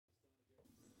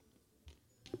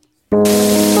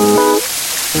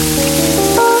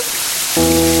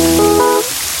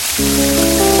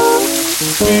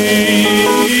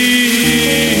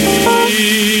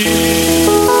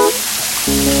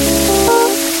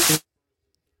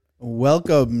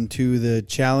Welcome to the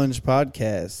Challenge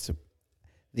Podcast,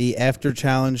 the after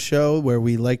challenge show where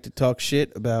we like to talk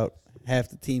shit about half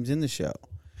the teams in the show.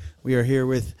 We are here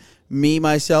with me,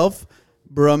 myself,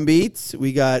 Brumbeats.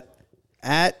 We got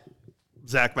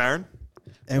Zach Marin.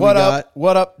 And What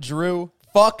up, Drew?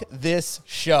 Fuck this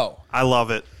show. I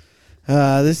love it.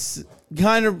 This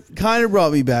kind of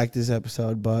brought me back this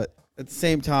episode, but at the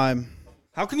same time,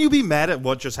 How can you be mad at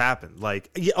what just happened? Like,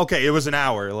 okay, it was an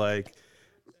hour. Like,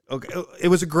 okay, it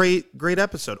was a great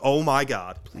episode. Oh my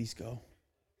God! please go.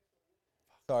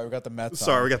 Sorry, we got the Mets on.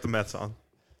 Sorry, we got the Mets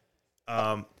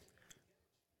on.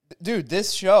 Dude,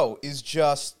 this show is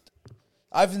just...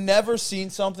 I've never seen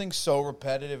something so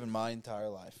repetitive in my entire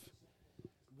life.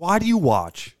 Why do you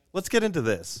watch? Let's get into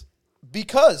this.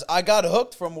 Because I got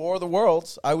hooked from War of the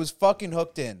Worlds. I was fucking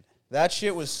hooked in. That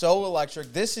shit was so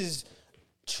electric. This is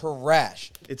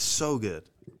trash. It's so good.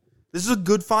 This is a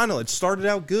good final. It started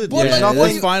out good. Well, Yeah, like,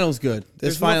 this final's good. This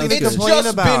there's final's nothing to It's good. complain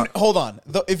just about. been... Hold on.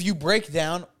 If you break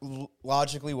down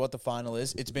logically what the final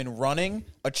is, it's been running,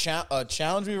 a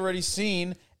challenge we've already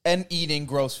seen, and eating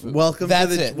gross food. Welcome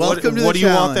That's to the it. welcome to What the do you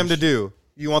want challenge. them to do?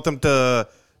 You want them to,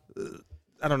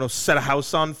 I don't know, set a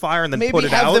house on fire and then Maybe put it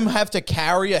have out? them have to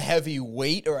carry a heavy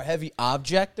weight or a heavy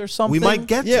object or something. We might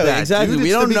get to Yeah, that. exactly. Dude. We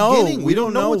It's don't the know. beginning. We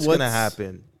don't know what's going to what's-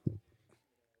 happen.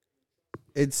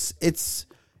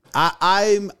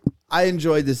 I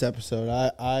enjoyed this episode.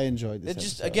 I enjoyed this. It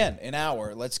just episode. again an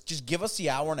hour. Let's just give us the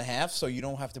hour and a half so you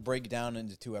don't have to break it down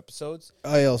into 2 episodes.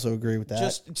 I also agree with that.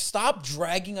 Just stop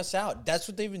dragging us out. That's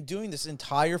what they've been doing this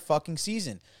entire fucking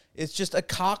season. It's just a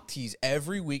cock tease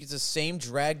every week. It's the same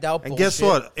dragged out And bullshit. guess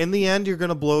what? In the end, you're going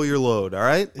to blow your load, all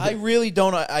right? I really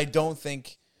don't. I don't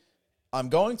think I'm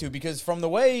going to, because from the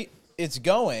way it's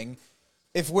going,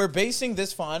 if we're basing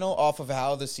this final off of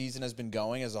how the season has been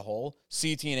going as a whole,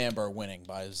 CT and Amber are winning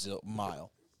by a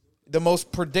mile. The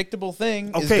most predictable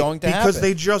thing is going to happen. because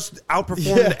they just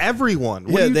outperformed everyone.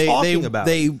 What are you talking about?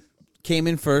 They came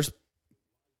in first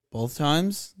both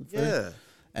times. yeah,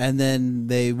 And then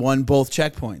they won both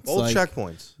checkpoints. both Like,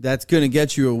 checkpoints. That's going to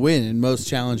get you a win in most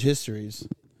challenge histories.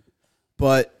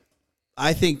 But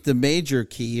I think the major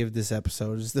key of this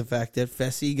episode is the fact that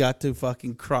Fessy got to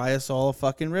fucking cry us all a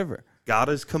fucking river. Got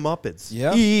his comeuppance. yeah.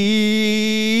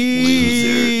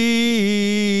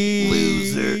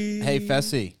 Loser. Hey,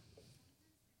 Fessy.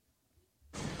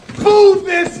 Boo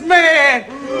this man!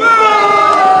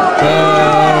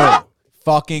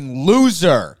 Fucking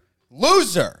loser.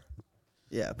 Loser.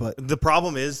 Yeah, but The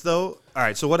problem is, though, all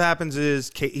right, so what happens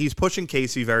is he's pushing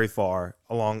Casey very far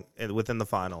along within the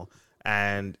final,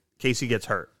 and Casey gets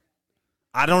hurt.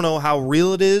 I don't know how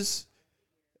real it is.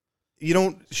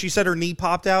 She said her knee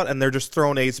popped out, and they're just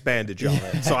throwing ace bandage on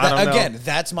it. So I don't know. Again,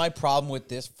 that's my problem with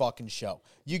this fucking show.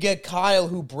 You get Kyle,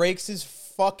 who breaks his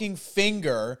fucking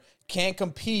finger, can't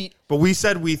compete. But we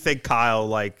said we think Kyle,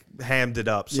 like, hammed it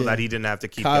up so Yeah. that he didn't have to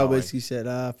keep Kyle going. basically said,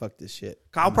 fuck this shit.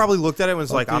 Kyle probably looked at it and was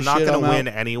Fuck like, I'm this not shit, going to I'm win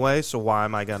out. anyway, so why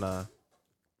am I going to,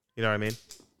 you know what I mean?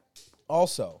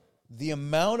 Also, the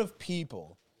amount of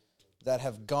people that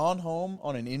have gone home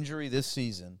on an injury this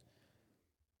season,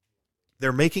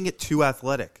 They're making it too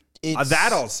athletic. That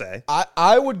I'll say.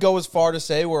 I would go as far to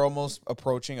say we're almost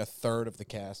approaching a third of the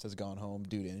cast has gone home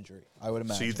due to injury. I would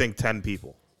imagine. So you think 10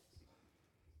 people.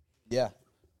 Yeah.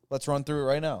 Let's run through it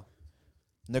right now.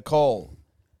 Nicole,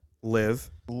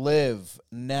 Liv,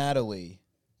 Natalie,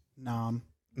 Nom.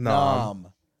 Nom,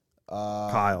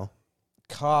 Kyle.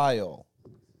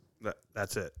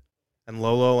 That's it. And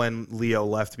Lolo and Leo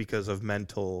left because of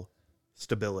mental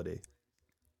stability.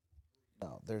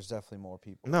 No, there's definitely more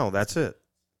people. No, that's it.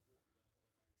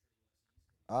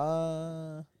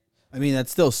 I mean,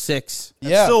 that's still 6.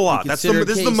 Yeah. Still a lot. You This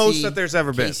consider is the most Casey- that there's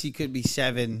ever been. Casey could be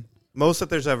 7, Most that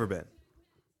there's ever been.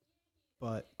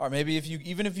 but Or maybe if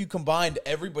you combined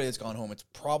everybody that's gone home, it's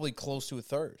probably close to a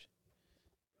third.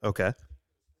 Okay.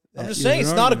 I'm just is saying an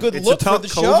it's not a argument. good It's look a tough for the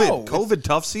show. COVID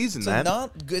tough season, man.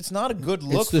 It's not a good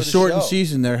look it's for the the shortened show.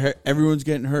 season. Everyone's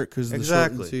getting hurt because of the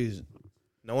Exactly. shortened season.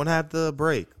 No one had the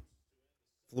break.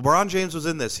 If LeBron James was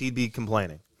in this, he'd be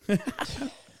complaining.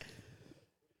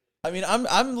 I mean,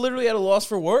 I'm literally at a loss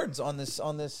for words on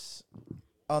this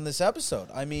episode.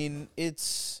 I mean,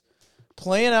 it's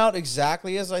playing out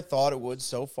exactly as I thought it would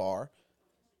so far.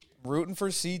 Rooting for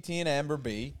CT and Amber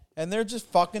B, and they're just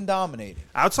fucking dominating.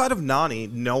 Outside of Nani,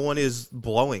 no one is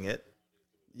blowing it.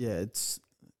 Yeah, it's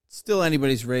still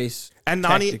anybody's race. And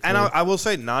Nani, and technically. I will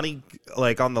say, Nani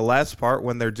like on the last part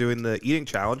when they're doing the eating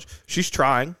challenge, she's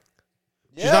trying.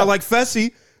 Yeah. She's not like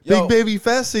Fessy, Yo, big baby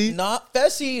Fessy. Not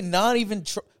Fessy, not even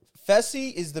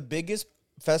Fessy is the biggest.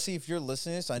 Fessy, if you're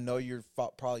listening to this, I know you're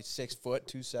probably 6 foot,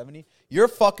 270. You're a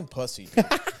fucking pussy. Dude.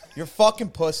 You're fucking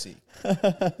pussy.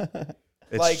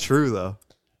 It's like- true though.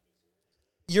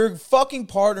 Your fucking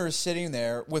partner is sitting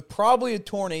there with probably a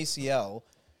torn ACL,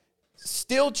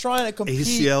 still trying to compete.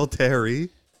 ACL Terry.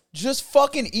 Just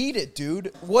fucking eat it,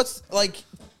 dude. What's like?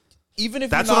 Even if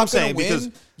That's you're what I'm not gonna saying, win,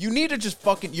 because- you need to just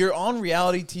fucking. You're on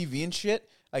reality TV and shit.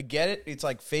 I get it. It's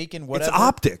like faking whatever. It's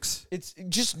optics. It's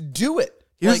just do it.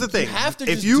 Here's Like, the thing: you have to if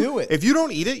just you do it. if you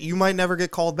don't eat it, you might never get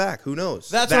called back. Who knows?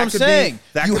 That's That what I'm could be- saying.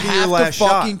 that You could be your have to last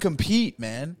fucking shot. compete,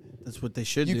 man. That's what they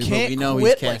should You do. can't but we know he's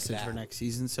quit like casted that. for next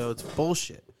season, so it's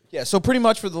bullshit. Yeah. So pretty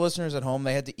much for the listeners at home,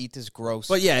 they had to eat this gross.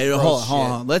 But yeah, gross hold shit.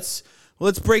 on.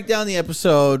 Let's break down the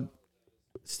episode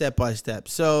step by step.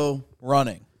 So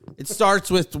Running. it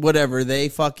starts with whatever they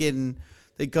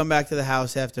come back to the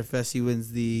house after Fessy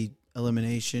wins the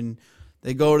elimination.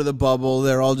 They go to the bubble.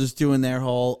 They're all just doing their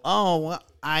whole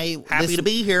Happy to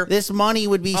be here. This money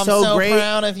would be I'm so so great.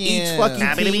 proud of you. Each fucking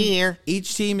Happy to be here.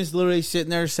 Each team is literally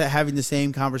sitting there having the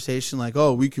same conversation, like,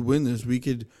 "Oh, we could win this. We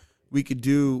could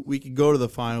go to the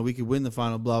final. We could win the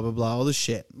final. Blah blah blah. All this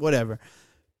shit, whatever."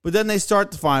 But then they start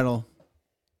the final.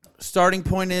 Starting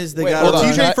point is they Wait, got. hold Well,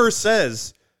 on. TJ first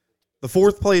says the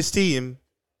 4th place team,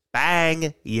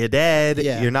 bang, you dead.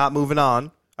 Yeah. You're not moving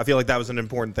on. I feel like that was an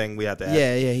important thing we had to add.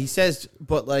 Yeah. He says,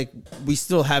 but like we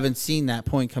still haven't seen that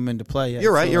point come into play yet.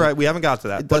 You're right. So, You're like, right. We haven't got to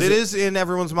that, it but it doesn't- is in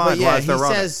everyone's But mind. yeah, Why he they're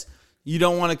running. says you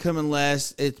don't want to come in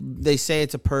last. They say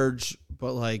it's a purge,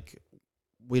 but like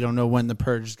we don't know when the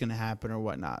purge is going to happen or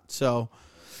whatnot. So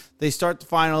they start the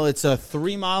final. It's a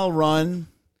 3-mile run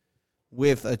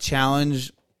with a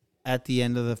challenge at the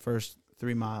end of the first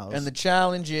 3 miles. And the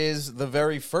challenge is the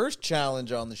very first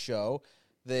challenge on the show.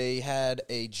 They had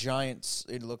a giant.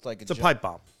 It looked like It's a pipe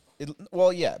bomb.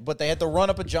 Well, yeah, but they had to run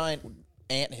up a giant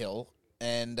anthill,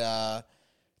 and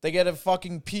they get a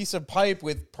fucking piece of pipe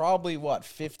with probably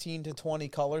 15 to 20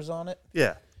 colors on it,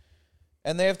 Yeah.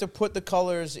 and they have to put the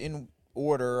colors in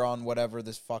order on whatever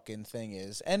this fucking thing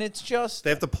is, and it's just They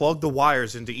have to plug the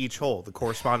wires into each hole, the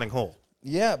corresponding hole.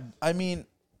 yeah. I mean,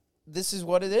 this is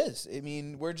what it is. I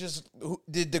mean, we're just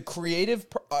did the creative.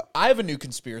 I have a new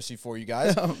conspiracy for you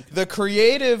guys. The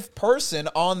creative person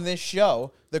on this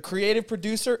show, the creative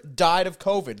producer, died of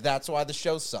COVID. That's why the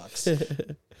show sucks.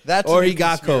 That's or a he new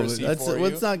got conspiracy COVID. for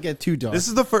Let's you. not get too dark. This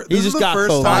is the first. He This just is the got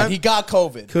first COVID. time. He got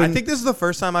COVID. I think this is the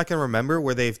first time I can remember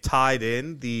where they've tied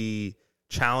in the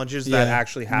challenges that Yeah.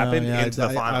 actually happened No, yeah, into the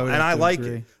I final, would and have I to like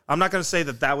agree. it. I'm not going to say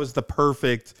that was the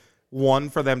perfect one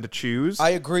for them to choose,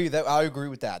 I agree with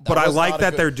that. but I was like not a that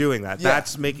good- they're doing that. Yeah.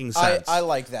 That's making sense. I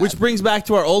like that. Which brings back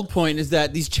to our old point is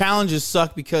that these challenges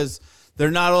suck because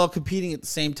they're not all competing at the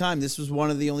same time. This was one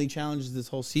of the only challenges this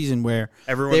whole season where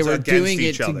Everyone's they were against doing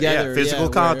each it other. together. Yeah, physical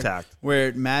contact. where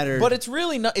it mattered. But it's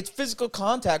really not. It's physical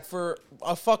contact for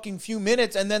a fucking few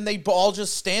minutes, and then they all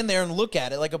just stand there and look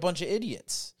at it like a bunch of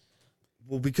idiots.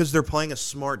 well, because they're playing a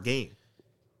smart game.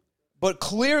 But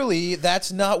clearly,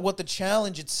 that's not what the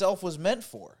challenge itself was meant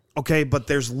for. Okay, but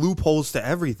there's loopholes to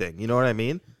everything. You know what I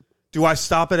mean? Do I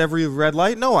stop at every red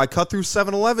light? No, I cut through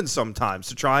 7-Eleven sometimes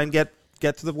to try and get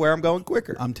to where I'm going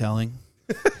quicker. I'm telling.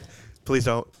 Please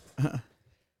don't.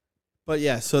 But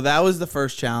yeah, so that was the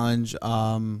first challenge.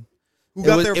 Who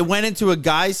got there? It went into a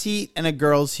guys' heat and a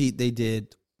girls' heat. They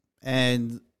did,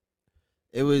 and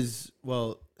it was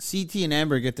CT and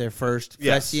Amber get there first.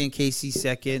 Yes. Fessy and Casey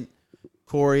second.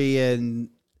 Corey and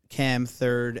Cam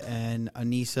third, and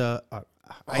Anissa.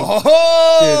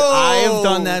 I have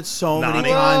done that so many Nani.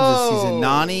 times this season. Whoa.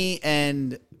 Nani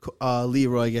and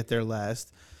Leroy get there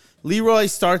last. Leroy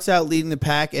starts out leading the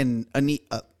pack, and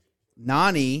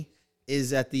Nani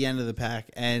is at the end of the pack,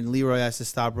 and Leroy has to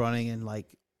stop running and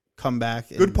come back.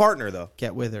 And Good partner though.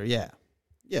 get with her. Yeah.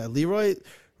 Leroy,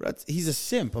 he's a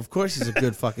simp. Of course, he's a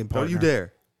good fucking partner. Don't you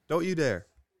dare. Don't you dare.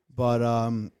 But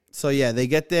so yeah, they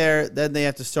get there. Then they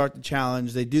have to start the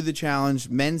challenge. They do the challenge: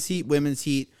 men's heat, women's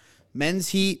heat. Men's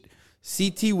heat,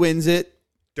 CT wins it.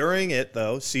 During it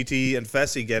though, CT and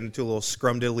Fessy get into a little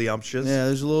scrumdiddlyumptious. Yeah,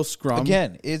 there's a little scrum.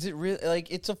 Again, is it really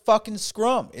it's a fucking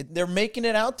scrum? They're making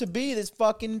it out to be this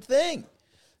fucking thing.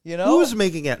 You know, Who's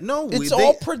making it? No, it's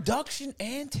all production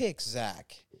antics,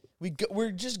 Zach.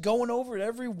 We're just going over it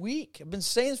every week. I've been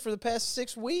saying this for the past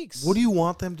 6 weeks. What do you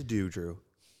want them to do, Drew?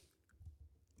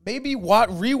 Maybe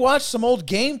rewatch some old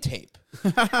game tape.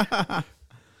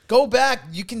 Go back.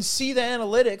 You can see the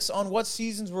analytics on what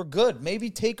seasons were good. Maybe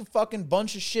take a fucking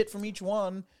bunch of shit from each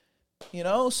one. You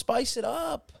know, spice it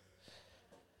up.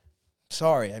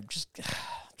 Sorry, I'm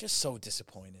just so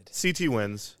disappointed. CT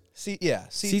wins.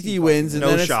 CT wins, and No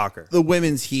then it's shocker. the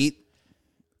women's heat,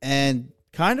 and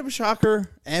kind of a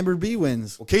shocker, Amber B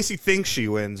wins. Well, Casey thinks she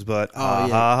wins, but Oh,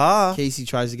 yeah. ha Casey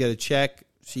tries to get a check.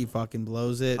 She fucking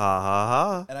blows it.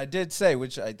 ha. And I did say,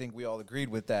 which I think we all agreed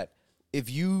with, that if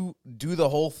you do the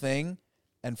whole thing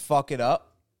and fuck it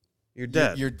up, You're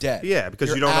dead. You're dead. Yeah, because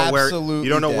You're you don't know where absolutely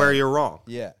where dead. you're wrong.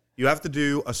 Yeah. You have to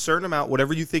do a certain amount,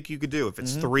 whatever you think you could do. If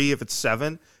it's 3, if it's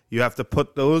 7, you have to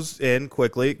put those in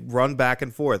quickly, run back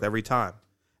and forth every time.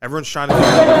 Everyone's trying to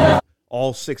do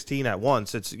all 16 at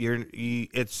once. It's going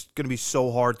to be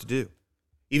so hard to do.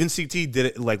 Even CT did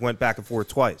it, like went back and forth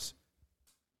twice.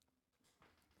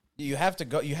 You have to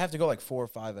go like 4 or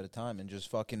 5 at a time and just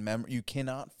fucking you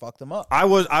cannot fuck them up. I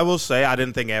will say I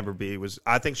didn't think Amber B was.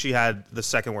 I think she had the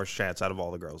second worst chance out of all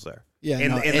the girls there. Yeah,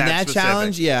 in that specific.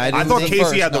 challenge, yeah, I thought think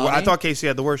Casey had Nani? I thought Casey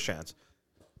had the worst chance.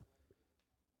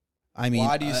 I mean,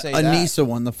 Why do you say that? Anissa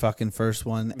won the fucking first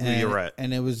one, and, You're right.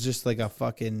 and it was just like a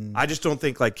fucking. I just don't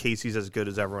think like Casey's as good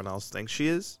as everyone else thinks she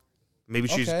is. Maybe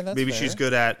she's Okay, that's she's fair.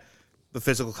 good at the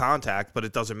physical contact, but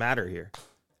it doesn't matter here.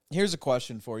 Here's a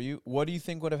question for you. What do you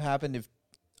think would have happened if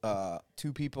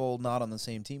 2 people not on the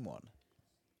same team won?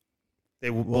 They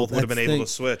both would have been that's able the-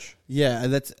 to switch. Yeah,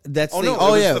 that's Oh the, no! oh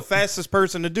it was yeah, the fastest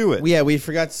person to do it. yeah. We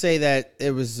forgot to say that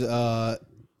it was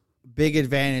big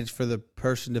advantage for the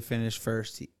person to finish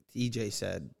first. EJ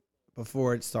said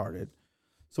before it started,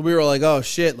 so we were like, "Oh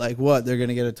shit! Like what? They're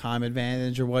gonna get a time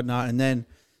advantage or whatnot?" And then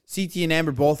CT and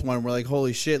Amber both won. We're like,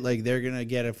 "Holy shit! Like they're gonna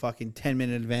get a fucking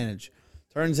 10-minute advantage."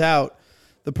 Turns out,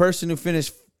 the person who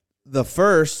finished the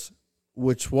first,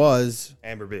 which was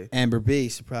Amber B.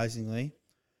 surprisingly,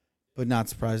 but not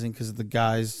surprising because the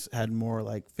guys had more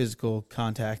like physical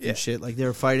contact Yeah. and shit. Like they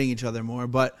were fighting each other more.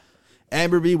 But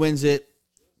Amber B wins it.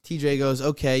 TJ goes,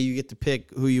 okay, you get to pick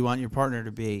who you want your partner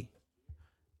to be.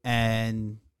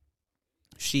 And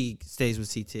she stays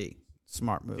with CT.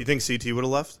 Smart move. Do you think CT would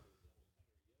have left?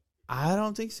 I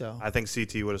don't think so. I think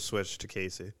CT would have switched to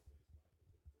Casey.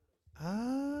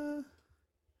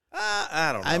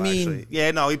 I don't know. I mean- actually.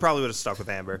 Yeah, no, he probably would have stuck with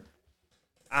Amber.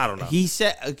 I don't know. He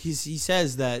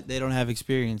says that they don't have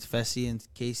experience. Fessy and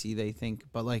Casey, they think,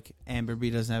 but like Amber B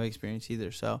doesn't have experience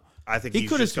either. So I think he he's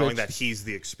coulda just showing switched. that he's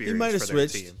the he experience might have for their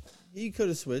switched. team. He could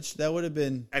have switched. That would have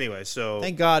been. Anyway, so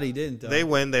Thank God he didn't. Though. they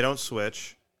win. They don't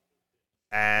switch,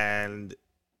 and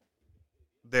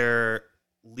their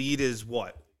lead is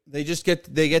what? They just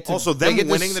get to Also, they them get to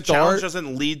winning the start- challenge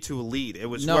doesn't lead to a lead. It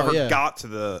was No, whoever yeah. got to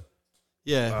the.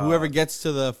 Yeah, whoever gets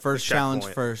to the first challenge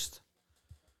checkpoint. first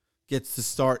gets to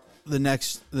start the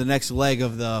next leg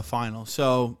of the final.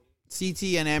 So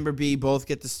CT and Amber B both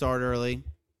get to start early.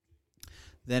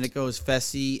 Then it goes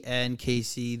Fessy and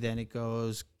Casey. Then it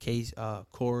goes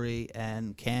Corey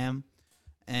and Cam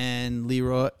and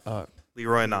Leroy.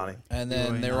 Leroy and Nani. And then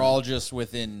Leroy they're Nani. all just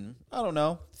within, I don't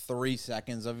know, 3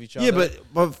 seconds of each other. Yeah,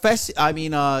 but Fessy. I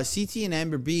mean, CT and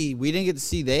Amber B. We didn't get to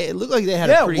see. It looked like they had.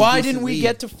 yeah, a pretty why decent didn't we lead.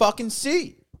 get to fucking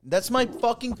see? That's my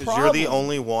fucking Because problem. you're the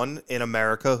only one in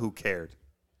America who cared.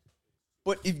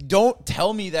 But if don't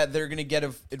tell me that they're gonna get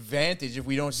an advantage if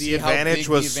we don't see The how big advantage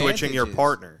the was switching your advantage is.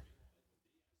 partner.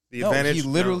 The No, advantage. he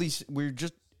literally. We're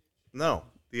just. No,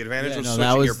 the advantage Yeah, was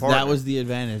no, switching your partner. that was the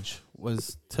advantage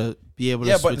was to be able to.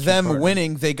 Yeah, switch but your them partner.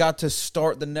 winning, they got to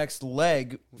start the next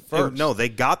leg first. No, they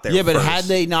got there. Yeah, but first. had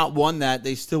they not won that,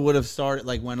 they still would have started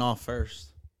went off first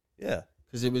Yeah.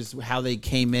 because it was how they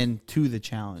came in to the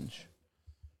challenge.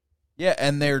 Yeah,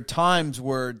 and their times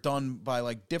were done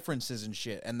by differences and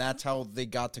shit, and that's how they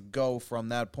got to go from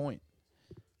that point.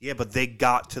 Yeah, but they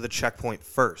got to the checkpoint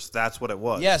first. That's what it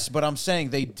was. Yes, but I'm saying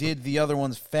they did the other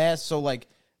ones fast, so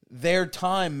their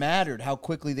time mattered. How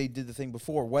quickly they did the thing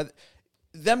before, whether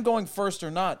them going first or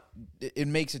not, it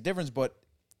makes a difference. But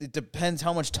it depends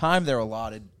how much time they're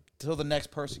allotted till the next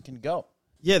person can go.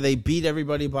 Yeah, they beat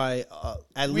everybody by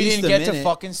at We least didn't a get minute. to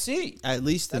fucking see. At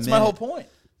least a That's minute. my whole point.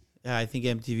 Yeah, I think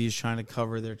MTV is trying to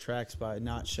cover their tracks by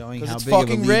not showing how Because it's big of a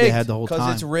fucking lead rigged. they had the whole Because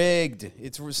time. it's rigged.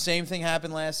 It's the same thing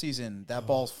happened last season. That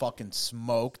ball's fucking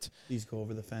smoked. Please go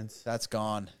over the fence. That's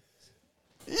gone.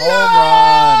 Home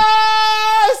run.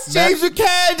 James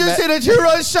McCann just hit a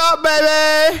 2-run shot,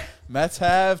 baby. Mets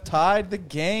have tied the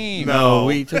game. No.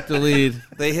 We took the lead.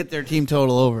 They hit their team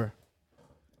total over.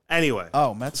 Anyway.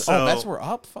 Oh, Mets. So- Mets were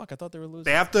up. Fuck, I thought they were losing.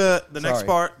 They have to. The next Sorry.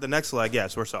 part, the next leg.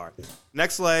 Yes, we're sorry.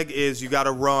 Next leg is you got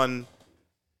to run.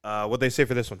 What they say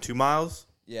for this one? 2 miles.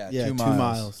 Yeah, Yeah, 2 2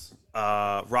 miles.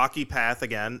 miles. Rocky path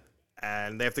again,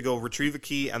 and they have to go retrieve a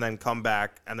key and then come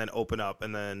back and then open up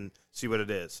and then see what it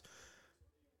is.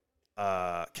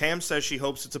 Cam says she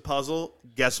hopes it's a puzzle.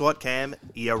 Guess what, Cam?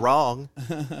 You're wrong.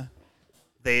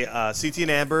 They CT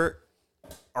and Amber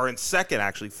are in second,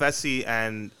 actually. Fessy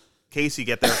and Casey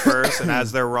get there first, and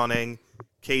as they're running,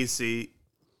 Casey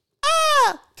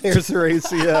tears her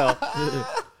ACL.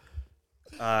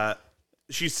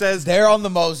 She says, They're on the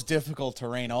most difficult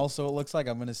terrain. Also, it looks like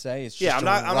I'm going to say it's just "Yeah, I'm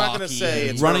not going to rocky say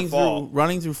and- it's running her fault."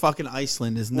 through fucking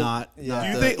Iceland is not. yeah. not Do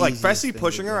you the think like easiest Fessy thing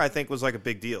pushing to her? do. I think was like a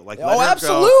big deal. Like, Oh, let her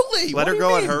absolutely. go, let What her do go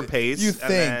you at mean? her pace. You and think?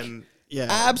 then Yeah,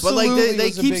 Absolutely But like they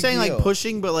was a keep big saying deal. like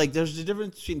pushing, but like there's a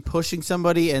difference between pushing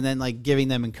somebody and then like giving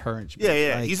them encouragement.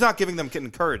 yeah, Like, he's not giving them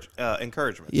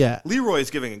encouragement. Yeah.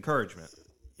 Leroy's giving encouragement.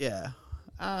 yeah.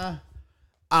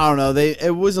 I don't know.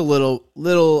 It was a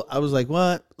little. I was like,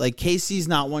 what? Like Casey's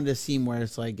not one to seem where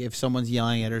it's like if someone's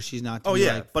yelling at her, she's not. Oh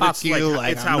yeah, like, but fuck it's you.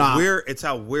 like, it's I'm how not.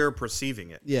 we're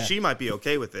perceiving it. Yeah. She might be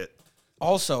okay with it.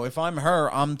 Also, if I'm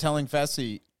her, I'm telling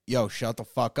Fessy, yo, shut the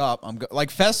fuck up. Like,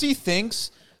 Fessy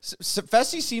thinks...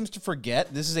 Fessy seems to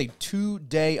forget this is a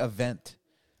 2-day event.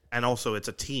 And also, it's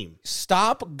a team.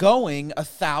 Stop going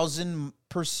 1,000%.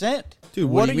 Dude,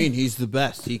 what do you mean? He's the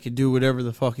best. He can do whatever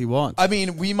the fuck he wants. I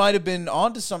mean, we might have been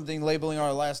onto something labeling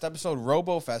our last episode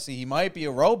Robo Fessy. He might be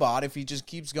a robot if he just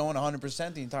keeps going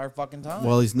 100% the entire fucking time.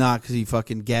 Well, he's not because he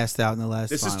fucking gassed out in the last.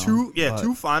 This final, is two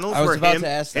but finals I was where about to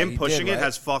ask that. him He pushing did, it right?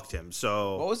 has fucked him.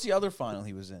 So What was the other final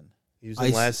he was in? he was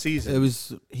in last season. It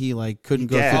was he like couldn't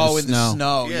go gassed. through Oh, the in snow. the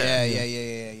snow.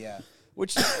 Yeah. Yeah.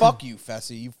 Which, fuck you,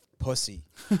 Fessy, you pussy.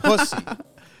 Pussy.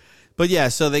 But yeah,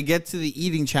 so they get to the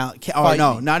eating challenge. Oh Fight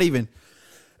no, me. not even.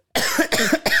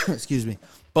 Excuse me.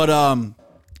 But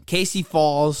Casey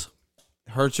falls,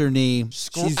 hurts her knee.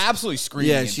 She's Absolutely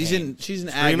screaming. yeah, in she's pain. in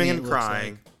agony, Screaming it and looks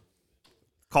crying. like.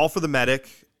 Call for the medic.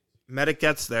 Medic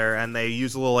gets there, and they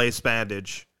use a little ace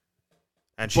bandage.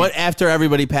 And she, But after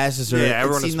everybody passes her, Yeah, it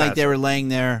everyone seemed has like passed they her. were laying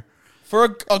there.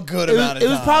 For a good amount of It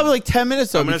was time. probably like 10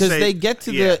 minutes though, I'm gonna because say- they get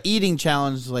to yeah. the eating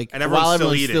challenge like And everyone's while still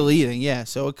everyone's eating. still eating. Yeah,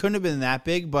 so it couldn't have been that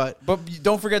big, but But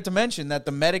don't forget to mention that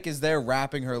the medic is there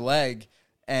wrapping her leg,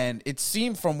 and it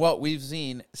seemed from what we've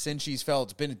seen since she's fell,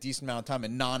 it's been a decent amount of time,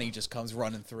 and Nani just comes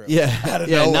running through. yeah,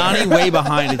 yeah, nowhere. Nani way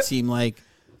behind it seemed like,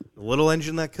 the little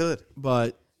engine that could.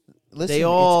 but Listen, They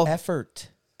all- it's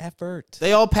effort.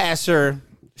 they all pass her.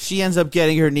 She ends up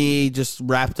getting her knee just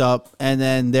wrapped up, and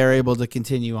then they're able to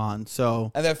continue on.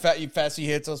 So And then Fessy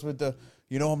hits us with the,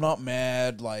 I'm not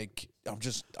mad, like,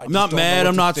 I'm not mad,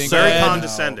 I'm not Very sad.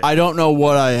 condescending. I don't know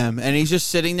what I am, and he's just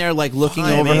sitting there like looking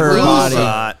I over mean, her lose body.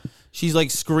 that. She's like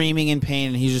screaming in pain,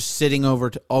 and he's just sitting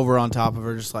over on top of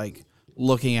her, just like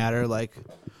looking at her, like,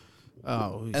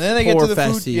 oh. And then they get to the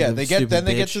food. Fessy, Yeah, the they get stupid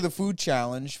get bitch. to the food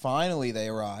challenge. Finally, they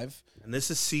arrive. And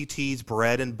this is CT's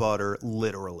bread and butter,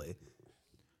 literally.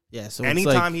 Yeah, so Anytime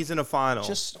it's like, he's in a final,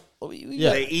 Just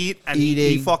Yeah. they eat, and he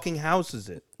Eating. fucking houses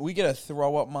it. we get a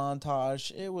throw up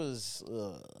montage. It was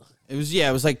it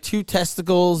was like 2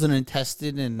 testicles and an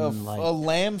intestine and like a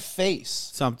lamb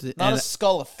face, something. not and, a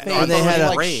skull of face. I they thought it had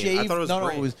was a- brain. I shaved. thought it was no,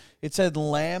 brain. it said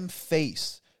lamb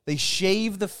face. They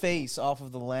shave the face off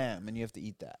of the lamb, and you have to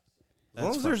eat that. As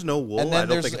long as there's no wool, And I then don't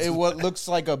there's think it's what looks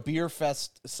like a beer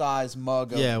fest size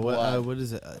mug of yeah, blood. what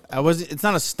is it? It's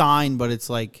not a Stein, but it's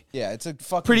like Yeah, it's a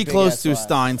fucking pretty big close ass to a glass.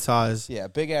 Stein size Yeah,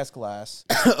 big ass glass.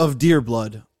 of deer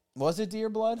blood. Was it deer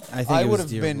blood? I think it would was have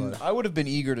deer been. blood. I would have been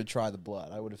eager to try the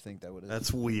blood. I would have think that would have.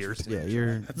 That's weird. Yeah,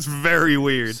 you're That's very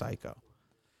weird. psycho.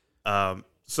 So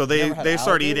You they ever had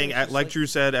start alligator? eating. It's just Like like- Drew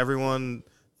said, everyone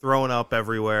throwing up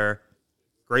everywhere.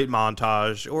 Great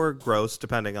montage, or gross,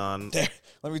 depending on.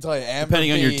 Let me tell you, Amber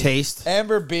Depending on your B- taste.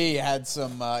 Amber B had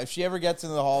some. If she ever gets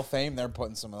into the Hall of Fame, they're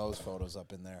putting some of those photos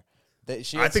up in there.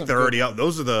 She I had think some they're good- already up.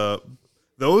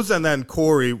 Those and then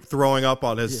Corey throwing up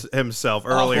on himself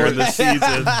earlier in the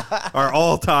season are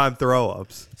all time throw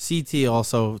ups. CT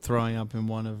also throwing up in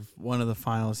one of the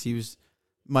finals. He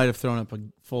might have thrown up a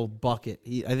full bucket.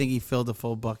 I think he filled a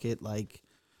full bucket. Like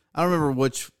I don't remember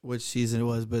which season it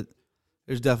was, but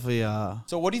there's definitely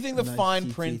So, what do you think the nice fine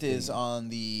CT print is thing. on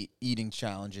the eating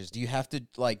challenges? Do you have to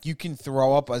you can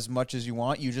throw up as much as you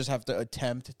want? You just have to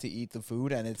attempt to eat the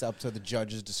food, and it's up to the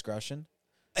judge's discretion.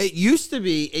 It used to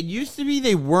be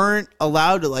they weren't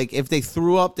allowed to, like, if they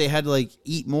threw up they had to like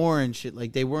eat more and shit.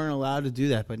 Like they weren't allowed to do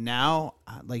that. But now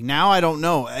I don't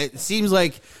know. It seems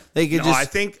like they could No,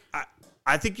 just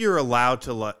I think you're allowed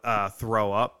to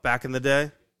throw up back in the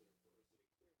day.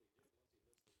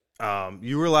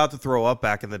 You were allowed to throw up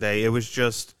back in the day. It was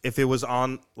just if it was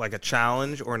on like a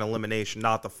challenge or an elimination,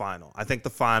 not the final. I think the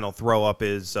final throw up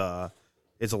is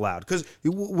allowed. Because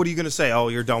what are you going to say? Oh,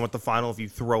 you're done with the final if you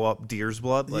throw up deer's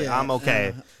blood? Like, Yeah, I'm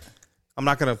okay. I'm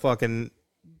not going to fucking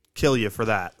kill you for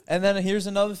that. And then here's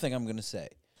another thing I'm gonna say.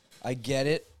 I get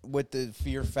it with the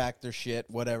fear factor shit,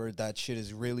 whatever. That shit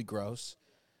is really gross.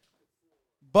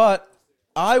 But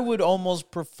I would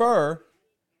almost prefer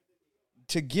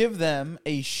to give them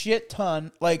a shit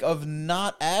ton of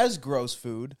not as gross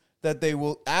food that they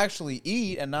will actually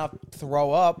eat and not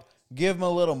throw up. Give them a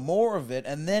little more of it,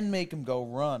 and then make them go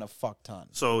run a fuck ton.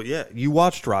 So yeah, you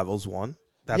watched Rivals 1.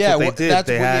 That's what they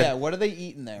did. What are they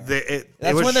eating there?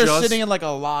 That's when they're sitting in like a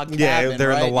log cabin. Yeah, they're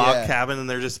right? in the log cabin and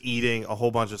they're just eating a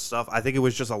whole bunch of stuff. I think it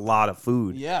was just a lot of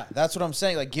food. Yeah, that's what I'm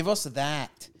saying. Like, give us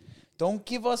that. Don't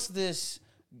give us this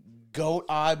goat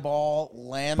eyeball,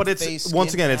 lamb But face. it's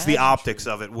once again, it's the pageantry. optics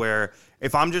of it. Where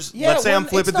if I'm just Yeah, let's say I'm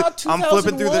flipping, it's not I'm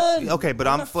flipping through the 2001. okay, but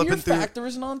I'm flipping Fear through. Factor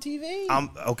isn't on TV.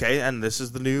 Okay, and this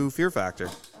is the new Fear Factor.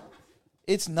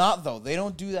 It's not though. They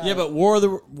don't do that. Yeah, but War of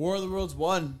the Worlds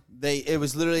 1, it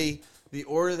was literally the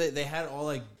order that they had all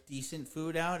like decent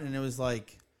food out, and it was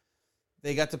like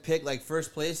they got to pick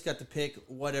first place got to pick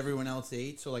what everyone else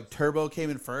ate. So like Turbo came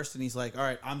in first, and he's like, "All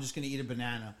right, I'm just gonna eat a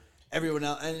banana." Everyone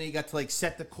else, and then he got to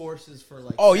set the courses for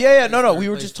Oh second yeah. place, No. third We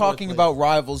were place, just fourth talking place. about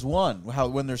Rivals 1, how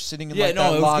when they're sitting in Yeah, that no,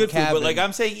 it was log good cabin. food, but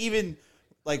I'm saying even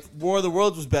War of the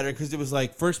Worlds was better because it was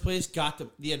first place got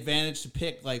the advantage to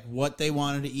pick what they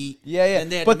wanted to eat. Yeah.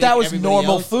 and they had to But that make was everybody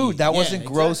normal else food. eat. That Yeah, wasn't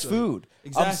gross exactly. food.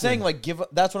 Exactly. I'm saying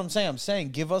that's what I'm saying. I'm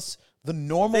saying give us the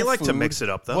normal. They like to food, mix it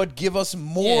up, though. but give us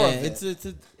more of it.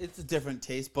 It's a different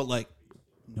taste, but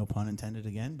no pun intended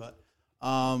again. But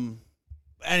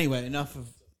anyway, enough of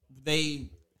they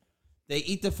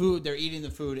eat the food. They're eating the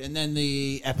food, and then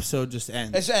the episode just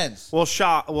ends. It ends. Well,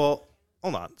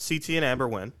 hold on. CT and Amber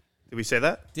win. Did we say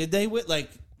that? Did they win?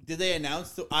 Did they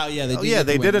announce? Oh yeah, they did. Yeah,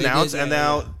 they win. did announce, and yeah,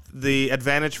 now yeah. the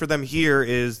advantage for them here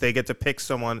is they get to pick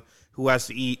someone who has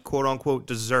to eat "quote unquote"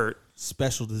 dessert.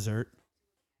 Special dessert.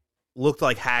 Looked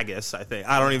like haggis, I think.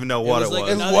 I don't even know what it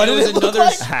was. What did it look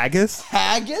like? Haggis?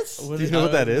 Haggis? Do you know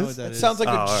what that is? It sounds like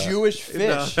Oh, a all right. Jewish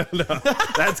fish. No,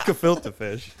 that's gefilte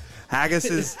fish. Haggis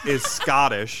is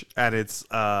Scottish, and it's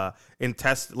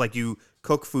you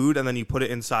cook food and then you put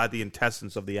it inside the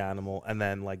intestines of the animal, and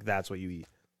then that's what you eat.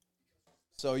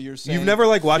 So you're saying You've never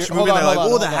watched a movie and they're like,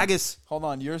 "Oh, the haggis." Hold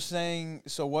on, you're saying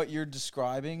so? What you're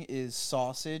describing is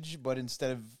sausage, but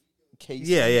instead of casing,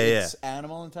 Yeah. it's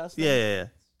animal intestine. Yeah.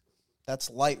 That's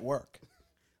light work.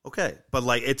 Okay, but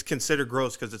it's considered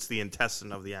gross because it's the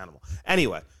intestine of the animal.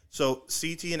 Anyway, so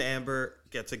CT and Amber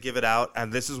get to give it out,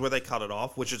 and this is where they cut it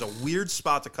off, which is a weird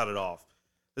spot to cut it off.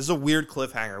 This is a weird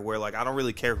cliffhanger where I don't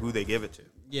really care who they give it to.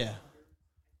 Yeah.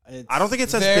 I don't think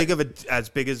it's as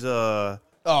big as a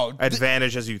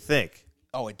advantage as you think.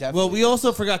 Oh, it definitely. Well, we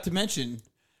also forgot to mention.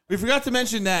 We forgot to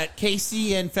mention that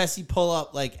KC and Fessy pull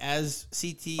up as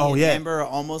CT and Amber are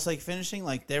almost finishing.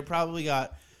 They're probably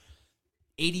got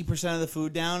 80% of the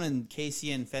food down, and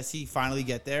Casey and Fessy finally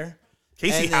get there.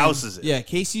 Casey And then- houses it. Yeah,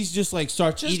 Casey's just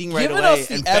starts Just eating right giving away, us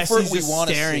the and effort Fessy's we just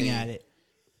wanna staring see. at it.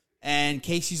 And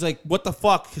Casey's like, "What the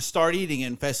fuck? Start eating!"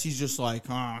 And Fessy's just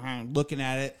looking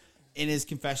at it. In his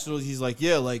confessionals, he's like,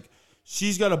 "Yeah,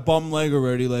 she's got a bum leg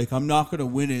already. I'm not gonna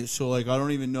win it, so I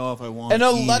don't even know if I want." and to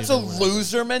eat that's it a or whatever."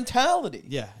 loser mentality.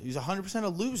 Yeah, he's 100% a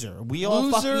loser. We all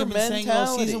Loser fucking have been saying all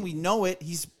mentality. season. We know it.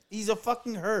 He's a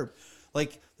fucking herb.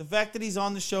 The fact that he's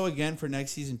on the show again for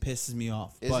next season pisses me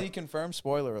off. Is But, he confirmed?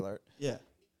 Spoiler alert. Yeah.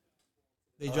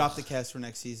 They dropped the cast for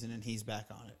next season, and he's back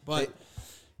on it. But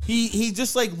he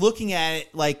just looking at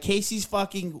it Casey's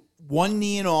fucking one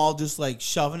knee and all, just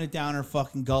shoving it down her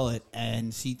fucking gullet,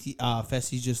 and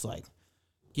Fessy's just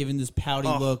giving this pouty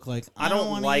look, I don't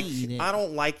want to eat it. I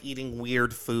don't like eating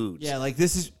weird foods. Yeah,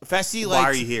 this is Fessy. Why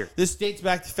are you here? This dates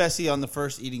back to Fessy on the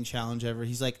first eating challenge ever.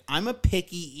 He's like, I'm a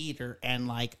picky eater,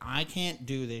 and I can't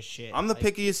do this shit. I'm the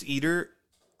pickiest eater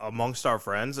amongst our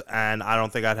friends, and I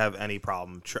don't think I'd have any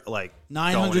problem.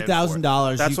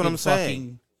 $900,000. That's what I'm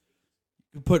saying.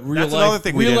 You put That's another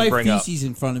thing we real didn't life bring up. feces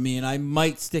in front of me, and I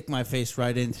might stick my face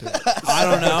right into it. I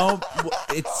don't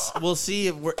know. We'll see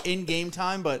if we're in game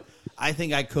time, but I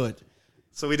think I could.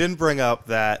 So we didn't bring up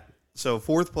that. So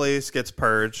fourth place gets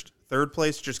purged. Third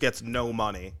place just gets no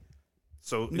money.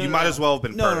 So you might as well have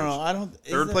been purged. No, I don't.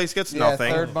 Third place gets Yeah,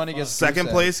 nothing. third money gets Second goose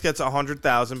egg. place gets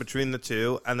 100,000 between the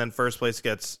two, and then first place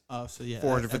gets Oh, so yeah,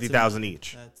 450,000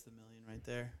 each. That's the million right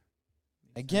there.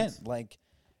 Again,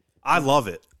 I love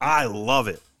it. I love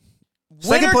it.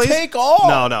 winner take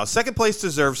all. No. Second place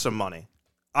deserves some money.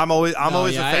 I'm always a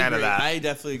fan of that. I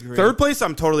definitely agree. Third place,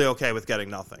 I'm totally okay with getting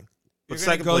nothing. But You're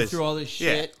gonna second go place, through all this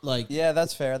shit, Yeah,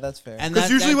 that's fair. That's fair. and because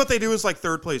that- usually that- what they do is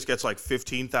third place gets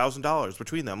 $15,000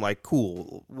 between them.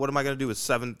 Cool. What am I going to do with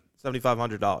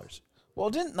 $7,500? well,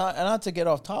 not to get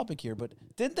off topic here, but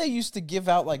didn't they used to give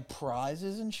out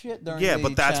prizes and shit during Yeah, the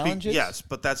but that's challenges?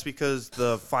 but that's because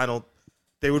the final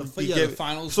they would be the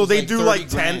finals so was they do 30 10.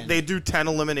 grand. They do 10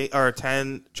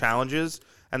 10 challenges,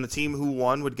 and the team who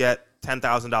won would get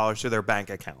 $10,000 to their bank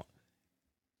account.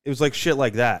 It was like shit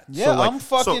like that. Yeah, So, like, I'm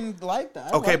fucking like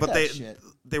that. I okay, like but that shit.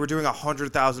 they were doing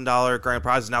 $100,000 grand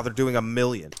prizes. Now they're doing $1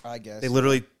 million. I guess They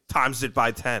literally times it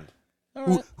by 10. All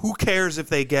right. Who cares if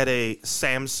they get a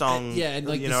Samsung? Yeah, and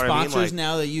like you the know what I mean? sponsors Like,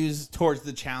 now they use towards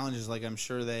the challenges. Like I'm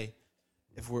sure they,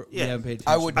 if we Yeah. haven't paid attention.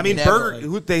 I would I mean, never,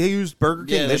 Burger. They used Burger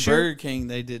King yeah, this the year, Burger King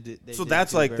they did. They so did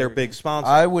that's do like their Burger big King. sponsor.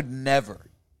 I would never.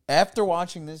 After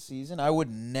watching this season, I would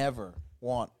never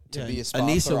want to be a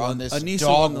sponsor on this Anissa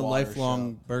dog won the water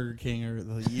lifelong show. Burger King or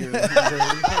the year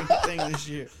Burger King thing this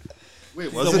year. Wait,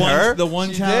 The one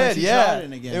She challenge did, she yeah. tried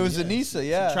in again. It was Anissa,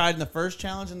 yeah. She tried in the first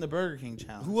challenge and the Burger King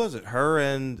challenge. Who was it? Her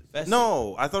and Bessie.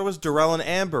 no, I thought it was Darrell and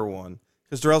Amber one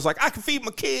because Darrell's like, I can feed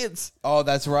my kids. Oh,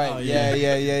 that's right. Oh, yeah.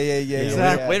 yeah.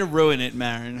 Yeah. Way to ruin it,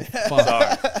 Marin. Fuck.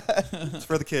 Sorry, it's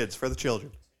for the kids, for the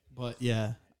children. But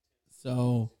yeah,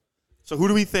 so So who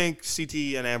do we think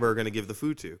CT and Amber are going to give the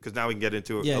food to? Because now we can get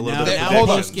into yeah, a little now, bit of now hold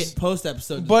on. predictions. post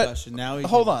episode But discussion. Now we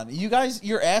hold can- on, you guys,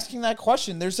 you're asking that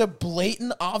question. There's a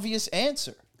blatant, obvious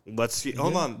answer. Let's see.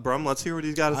 Hold on, Brum. Let's hear what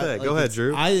he's got to I- say. like, Go ahead, it's-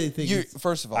 Drew. I think You it's-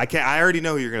 first of all, I can't. I already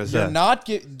know who you're going to you're say. not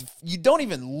you don't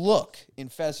even look in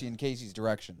Fessy and Casey's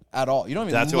direction at all. You don't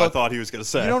even That's look, who I thought he was going to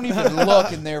say. You don't even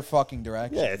look in their fucking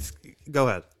direction. Yeah, it's. Go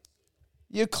ahead.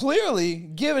 You clearly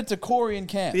give it to Corey and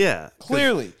Cam. Yeah,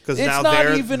 Clearly. because It's now not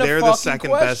they're even a they're the fucking second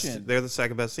question. best. They're the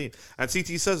second best team. And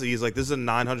CT says it. He's like, this is a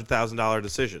 $900,000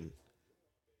 decision.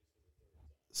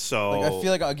 So Like, I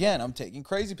feel like, again, I'm taking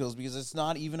crazy pills because it's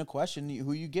not even a question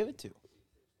who you give it to.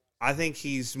 I think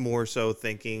he's more so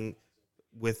thinking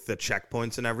with the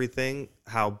checkpoints and everything,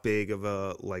 how big of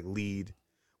a like lead.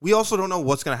 We also don't know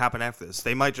what's going to happen after this.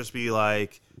 They might just be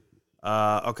like,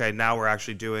 okay, now we're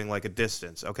actually doing like a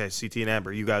distance. Okay, CT and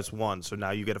Amber, you guys won, so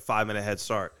now you get a 5-minute head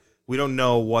start. We don't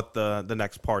know what the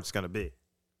next part's going to be.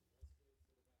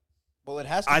 Well, it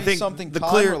has to I be think something the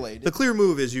time-related. clear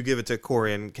move is you give it to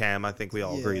Corey and Cam. I think we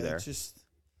all agree yeah, there. it's just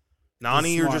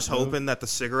Nani, you're smart just move. hoping that the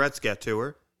cigarettes get to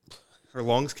her. Her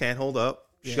lungs can't hold up.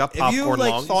 She yeah. got If popcorn you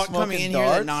like lungs. thought Smoking coming in here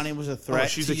that darts? Nani was a Oh, threat,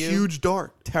 she's to a you, huge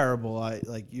dart. terrible.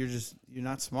 You're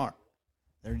not smart.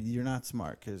 You're not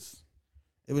smart because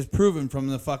it was proven from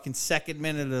the fucking second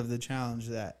minute of the challenge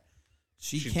that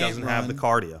she She can't doesn't run. have the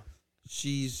cardio.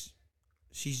 She's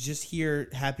just here,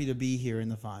 happy to be here in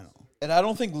the final. And I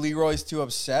don't think Leroy's too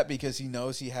upset because he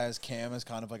knows he has Cam as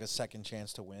kind of like a second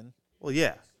chance to win. Well,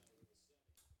 yeah.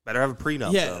 Better have a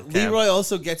prenup. Yeah, though, Cam. Leroy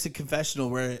also gets a confessional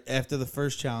where after the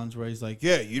first challenge where he's like,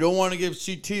 "Yeah, you don't want to give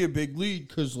CT a big lead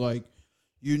because like,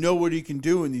 you know what he can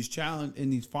do in these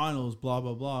finals, blah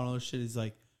blah blah, and all this shit." He's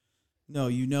like, "No,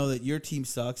 you know that your team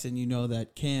sucks, and you know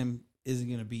that Cam isn't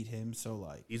gonna beat him. So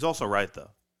like, He's also right though.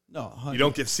 no, You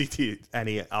don't give CT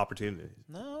any opportunities.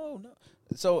 No.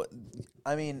 So,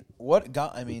 I mean,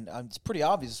 it's pretty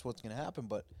obvious what's going to happen,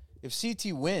 but if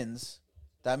CT wins,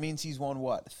 that means he's won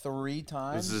what? 3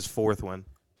 times? This is his 4th win.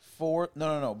 4?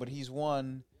 No, but he's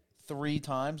won 3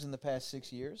 times in the past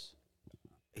 6 years.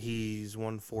 He's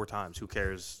won 4 times. Who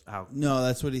cares how? No,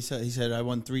 that's what he said. He said I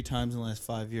won 3 times in the last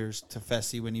 5 years to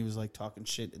Fessy when he was like talking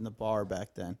shit in the bar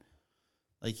back then.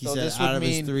 Like he So said, this would out of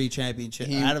his mean 3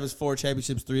 championships, out of his 4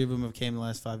 championships, 3 of them have came in the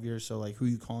last 5 years. So like, who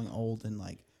you calling old and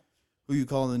like, who you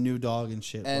calling the new dog and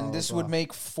shit? And blah, this blah, would blah.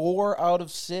 make 4 out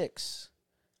of 6,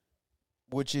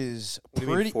 which is What do you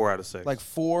mean pretty 4 out of 6? like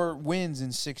 4 wins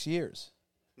in 6 years.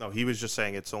 no, he was just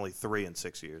saying it's only 3 in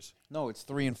 6 years. No, it's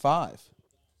 3 and 5.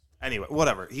 Anyway,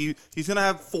 whatever. He's gonna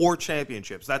have 4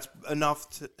 championships. That's enough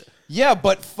to. Yeah,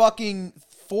 but fucking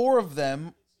 4 of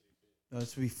them. No,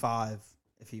 this would be 5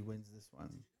 if he wins this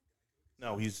one.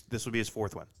 No, this would be his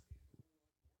 4th win.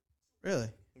 Really?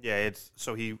 Yeah, it's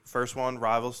so he first one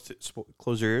rivals.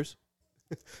 Close your ears.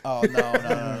 Oh no!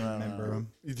 Remember him?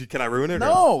 Can I ruin it?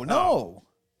 No.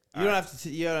 You don't have to.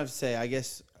 You don't have to say. I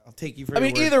guess I'll take you for. I your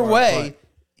mean, word either for it, way,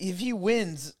 if he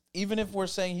wins, even if we're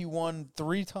saying he won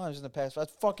 3 times in the past,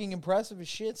 that's fucking impressive as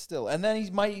shit still. And then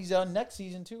he's on next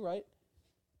season too, right?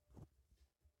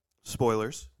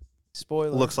 Spoilers.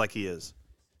 Spoiler. Looks like he is.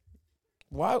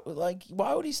 Why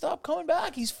would he stop coming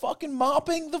back? He's fucking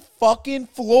mopping the fucking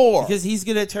floor. because he's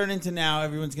gonna turn into now.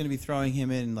 Everyone's gonna be throwing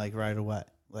him in like right away.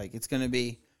 Like it's gonna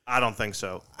be. I don't think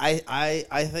so.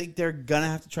 I think they're gonna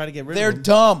have to try to get rid They're of him.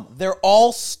 dumb. They're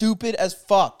all stupid as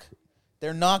fuck.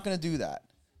 They're not gonna do that.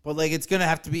 But like it's gonna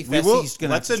have to be. We will. Fessy's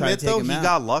gonna Let's have to try admit to take though, him he out.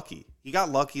 got lucky. He got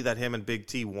lucky that him and Big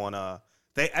T won a.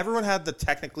 Everyone had the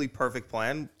technically perfect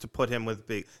plan to put him with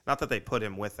Big. Not that they put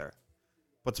him with her,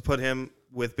 but to put him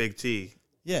with Big T.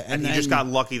 Yeah, And he just got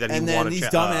lucky that he and won then a these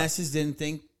dumbasses didn't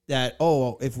think that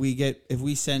if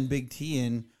we send Big T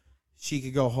in, she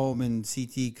could go home and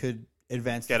CT could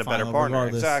advance Get the a better final partner.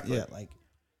 regardless. Exactly. Yeah, like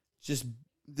just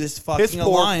this fucking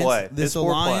poor alliance, play. this His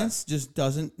poor play. alliance just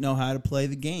doesn't know how to play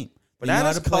the game. They know how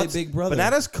Bananas to play cuts, Big Brother.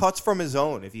 Bananas cuts from his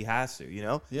own if he has to, you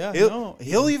know? Yeah,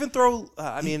 He'll even throw,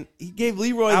 he gave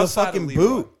Leroy the outside of fucking Leroy.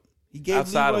 boot. He gave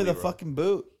Outside of Leroy the Leroy. fucking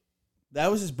boot.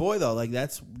 That was his boy, though. Like,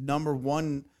 that's number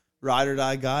one ride or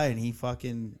die guy, and he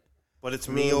fucking... but it's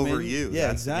me over Maybe- you. Yeah,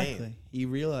 That's the game. exactly. He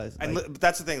realized. And like,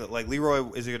 that's the thing, that like Leroy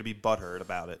isn't going to be butthurt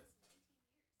about it.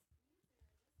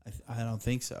 I don't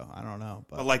think so. I don't know.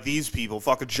 But like these people,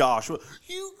 fucking Josh,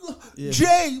 Yeah.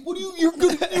 Jay, what do you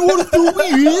want to throw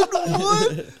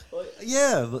me in? What?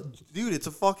 Yeah, dude, it's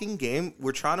a fucking game.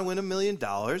 We're trying to win $1 million.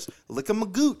 Lick a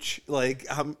magooch. Like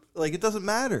it doesn't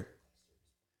matter.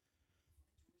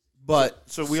 But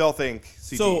So we all think.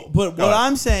 CD. So, but Go what ahead.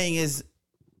 I'm saying is,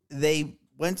 they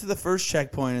went to the first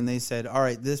checkpoint and they said, "All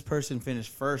right, this person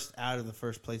finished first out of the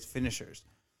first place finishers."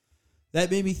 That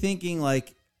made me thinking,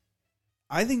 like,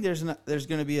 I think there's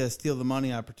going to be a steal the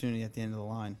money opportunity at the end of the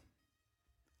line.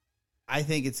 I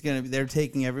think it's going to be they're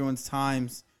taking everyone's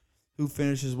times, who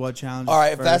finishes what challenge. All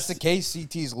right, if that's the case,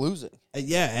 CT's losing.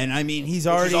 Yeah, and I mean he's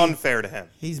Which already is unfair to him.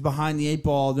 he's behind the 8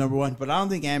 ball number one, but I don't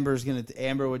think Amber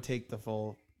would take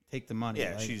the money.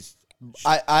 Yeah, like, she's.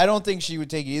 I don't think she would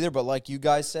take it either, but like you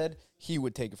guys said, he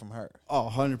would take it from her.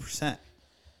 100%.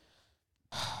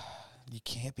 You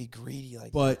can't be greedy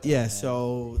like But that. yeah, man.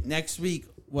 so next week,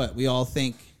 what we all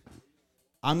think.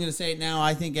 I'm gonna say it now.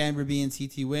 I think Amber B and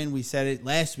CT win. We said it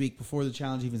last week before the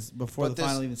challenge But this-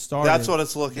 final even started. That's what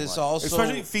it's looking This like. also-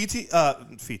 Especially Fessy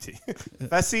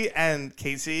and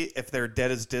Casey, if they're dead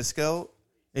as disco,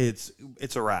 it's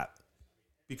a wrap.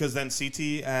 Because then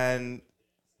CT and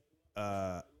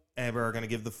Amber are going to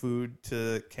give the food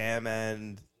to Cam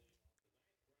and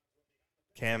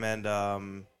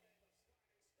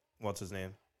what's his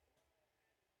name?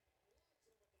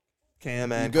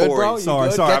 Cam and good, Corey. bro? You Sorry.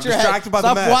 good? I'm Get your head- distracted by the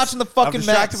stop Mets. watching the fucking I'm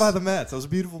distracted Mets. by the Mets. That was a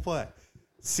beautiful play.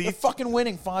 They're fucking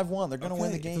winning 5-1. They're going to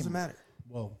win the game. It doesn't matter.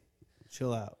 Whoa,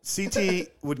 chill out. CT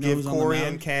would Nose give on the Corey mound.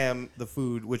 and Cam the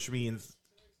food, which means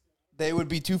They would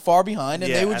be too far behind,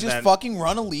 and Yeah, they would and just then- fucking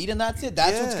run a lead, and that's it.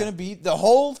 That's what's Yeah. going to be the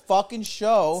whole fucking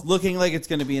show, It's looking like it's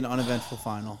gonna be an uneventful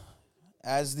final.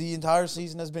 as the entire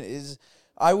season has been.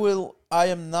 I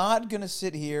am not going to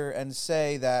sit here and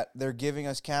say that they're giving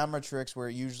us camera tricks where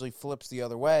it usually flips the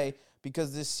other way,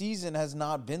 because this season has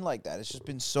not been like that. It's just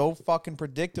been so fucking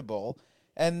predictable,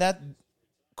 and that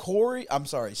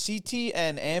CT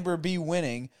and Amber B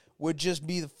winning would just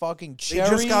be the fucking they cherry.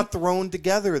 just got thrown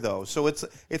together though. So it's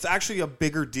actually a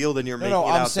bigger deal than you're making No,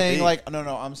 it I'm out saying to be. like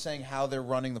I'm saying how they're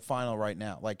running the final right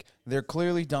now. Like they're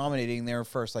clearly dominating there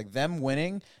first. Like them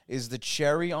winning is the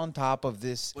cherry on top of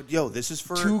this But yo, this is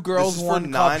for two girls this is for one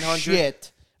cup 900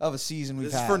 shit of a season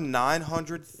we've This is had. for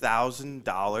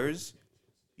 $900,000.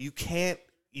 You can't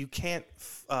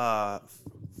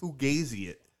fugazi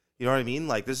it. You know what I mean?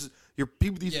 Like this is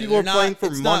these people they're are playing not- for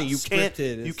it's money. not You can't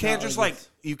scripted. you It's can't not just like like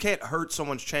you can't hurt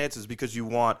someone's chances because you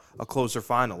want a closer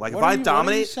final. Like What if are I you- what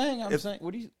dominate, are you saying? I'm if-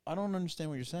 saying I don't understand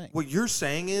what you're saying. what you're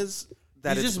saying is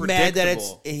that He's it's just mad that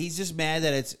predictable. he's just mad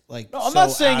that it's like. No, I'm so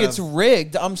not saying out it's of-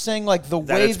 rigged. I'm saying like the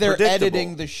That way it's they're predictable.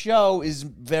 editing the show is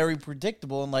very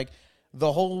predictable, and like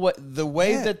the whole the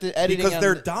way Yeah, that the editing because and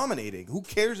they're the- dominating. Who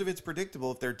cares if it's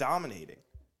predictable if they're dominating?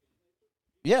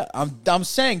 Yeah, I'm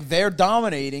saying they're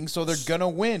dominating, so they're gonna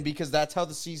win because that's how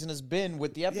the season has been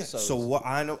with the Yeah, episodes. so what?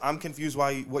 I'm confused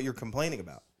what you're complaining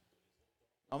about.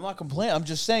 I'm not complaining. I'm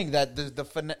just saying that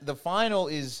the final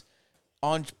is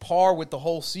on par with the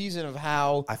whole season of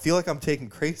how I feel like I'm taking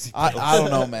crazy. I don't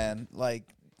know, man. Like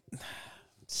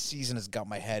season has got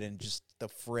my head in just the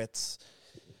fritz.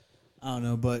 I don't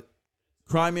know, but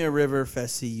Crimea River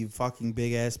Fessy, you fucking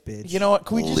big ass bitch. You know what?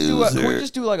 Can we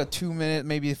just do like a 2-minute,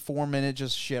 maybe a 4-minute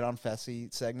just shit on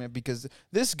Fessy segment? Because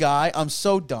this guy, I'm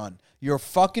so done. You're a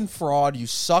fucking fraud. You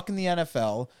suck in the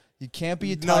NFL. You can't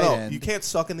be a tight end. You can't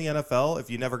suck in the NFL if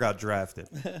you never got drafted.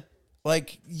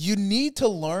 Like, you need to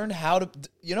learn how to...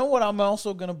 You know what I'm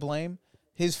also going to blame?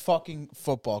 His fucking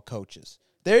football coaches.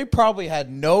 They probably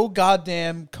had no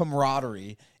goddamn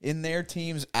camaraderie in their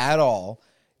teams at all.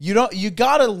 You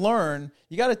got to learn...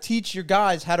 You got to teach your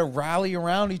guys how to rally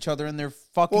around each other in their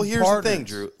fucking Well, here's partners. the thing,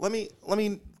 Drew. Let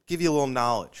me give you a little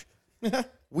knowledge.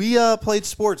 We played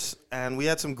sports and we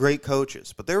had some great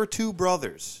coaches, but there were two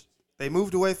brothers. They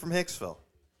moved away from Hicksville,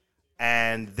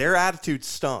 and their attitude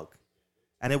stunk.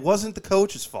 And it wasn't the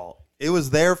coach's fault; it was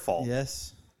their fault.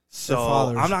 Yes. So Their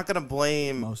fathers, I'm not going to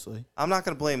blame. mostly. I'm not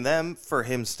going to blame them for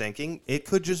him stinking. It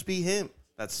could just be him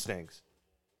that stinks.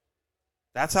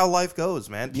 That's how life goes,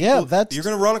 man. Yeah, that's- you're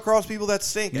gonna run across people that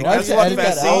stink. And Do I have guess to what, edit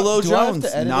that Fessy? out? Solo Do I have Jones,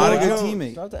 to edit not a that good out?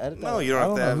 teammate. Do I have to edit that No, out? you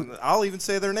don't I have know. to. I'll even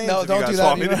say their names. No, if don't you guys do that.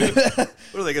 want me to You do. don't-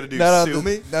 What are they gonna do? No, Sue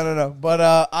me? No. But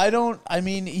I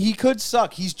mean, he could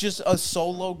suck. He's just a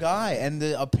solo guy, and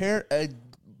the apparent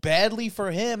badly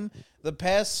for him, the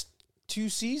past 2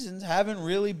 seasons haven't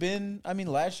really been. I mean,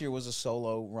 last year was a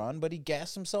solo run, but he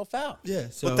gassed himself out. Yeah,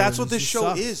 so But that's what it this just show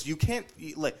sucks. is. You can't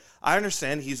like. I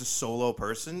understand he's a solo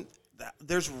person.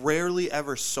 There's rarely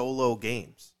ever solo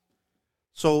games.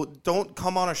 So don't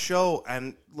come on a show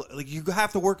and like you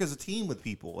have to work as a team with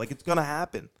people. Like it's gonna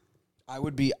happen. I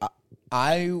would be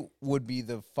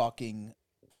the fucking.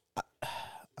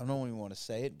 I don't even want to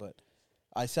say it, but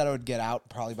I said I would get out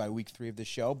probably by week 3 of the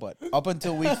show. But up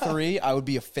until week 3, I would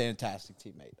be a fantastic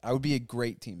teammate. I would be a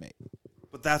great teammate.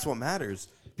 But that's what matters.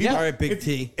 All right, Big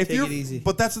T. If Take you're, it easy.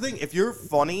 But that's the thing. If you're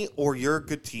funny or you're a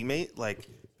good teammate, like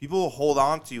people will hold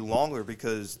on to you longer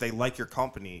because they like your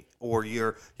company or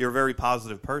you're a very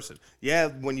positive person. Yeah,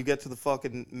 when you get to the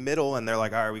fucking middle and they're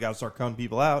like, all right, we got to start cutting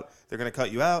people out, they're going to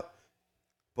cut you out.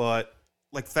 But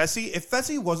like Fessy, if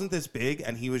Fessy wasn't this big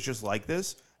and he was just like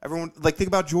this, everyone, like think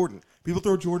about Jordan. People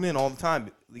throw Jordan in all the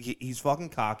time. He's fucking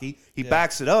cocky. He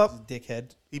backs it up.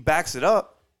 Dickhead. He backs it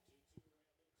up.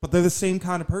 But they're the same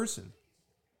kind of person.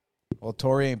 Well,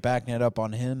 Tori ain't backing it up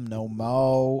on him no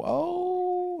mo.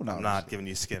 Oh, no. I'm not giving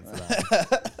you skin for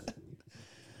that.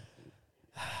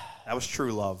 That was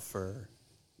true love for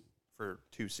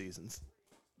 2 seasons.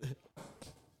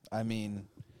 I mean,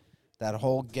 that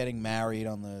whole getting married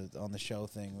on the show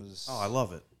thing was. Oh, I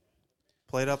love it.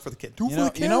 Play it up for the kid.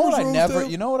 You know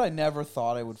what I never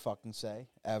thought I would fucking say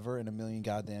ever in a million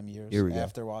goddamn years Here we go.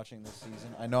 after watching this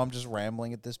season. I know I'm just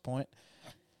rambling at this point.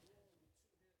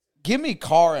 Give me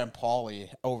Cara and Paulie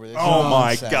over this. Oh my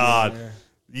nonsense. God.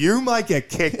 You might get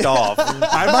kicked off.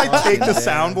 I might take the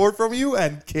soundboard from you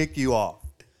and kick you off.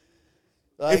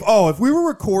 Like, If we were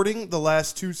recording the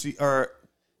last 2 seasons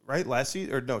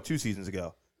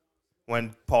ago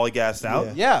when Paulie gassed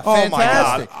out. yeah, Oh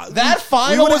fantastic. my God. That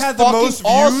final we would was have had the fucking most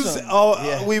awesome.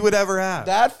 views we would ever have.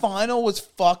 That final was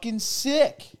fucking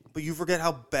sick. But you forget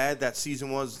how bad that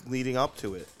season was leading up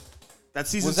to it. That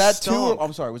season Was that stunk. 2?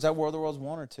 I'm sorry. Was that World of the Worlds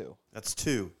 1 or 2? That's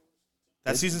 2.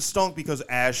 That season stunk because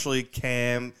Ashley,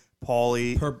 Cam,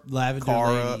 Paulie, Lavender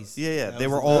Cara. Ladies. Yeah, That they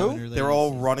was were the all Lavender they were all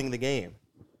Ladies. running the game.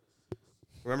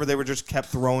 Remember, they were just kept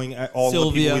throwing at all the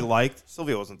Sylvia. people we liked.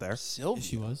 Sylvia wasn't there. Yes, Sylvia.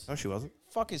 she was. No, she wasn't.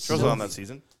 Fuck is She wasn't on Sylvia. that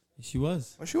season. She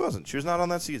was. No, she wasn't. She was not on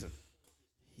that season.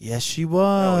 Yes, she No,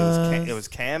 was. it was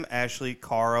Cam, Ashley,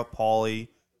 Cara, Paulie,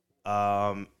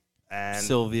 and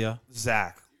Sylvia.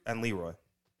 Zach and Leroy.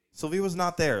 Sylvia was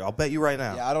not there. I'll bet you right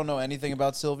now. Yeah, I don't know anything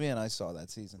about Sylvia, and I saw that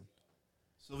season.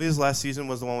 Sylvia's last season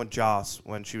was the one with Joss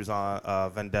when she was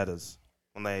on Vendettas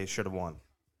when they should have won.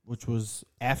 Which was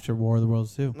after War of the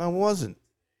Worlds too. No, it wasn't.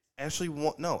 Ashley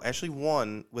won. No, Ashley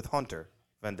won with Hunter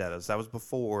Vendettas. That was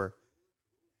before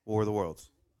War of the Worlds.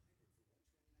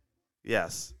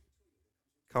 Yes.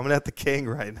 Coming at the king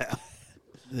right now.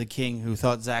 The king who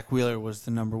thought Zach Wheeler was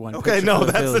the number 1. Okay, pitcher no, for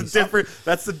the that's a Phillies. different.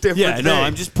 That's the different. Yeah, no, thing.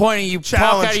 I'm just pointing. You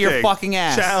Challenge talk out of your king. fucking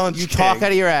ass. Challenge you talk king.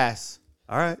 out of your ass.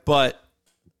 All right. But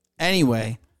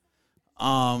anyway,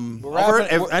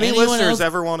 If any anyone listeners else-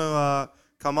 ever want to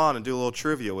come on and do a little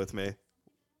trivia with me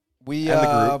We and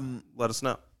the group, let us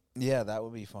know. yeah, that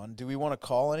would be fun. Do we want to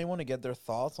call anyone to get their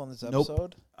thoughts on this Nope.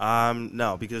 episode?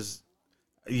 No, because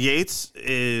Yates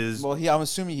is Well, I'm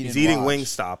assuming he he's didn't eating watch.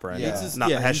 Wingstop right Yeah. now. It's It's Not,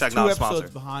 he's hashtag 2 not a episodes sponsor.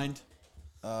 behind.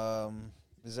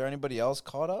 Is there anybody else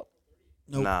caught up?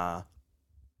 Nope. Nah.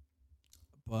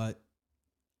 But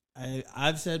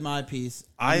I've said my piece.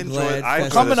 I I'm enjoyed- glad I Fessy-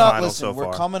 enjoyed Coming this up, final listen, so we're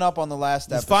far. coming up on the last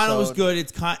This episode. final was good.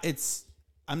 It's.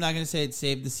 I'm not gonna say it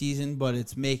saved the season, but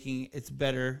it's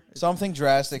better. It's Something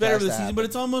drastic better has for to the season, happen. but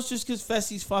it's almost just because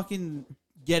Fessy's fucking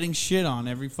getting shit on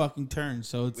every fucking turn.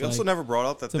 So it's We also never brought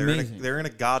up that it's they're amazing. they're in a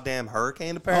goddamn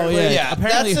hurricane Oh apparently. yeah, Yeah,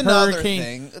 apparently that's another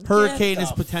hurricane thing. hurricane Get is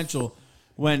the potential.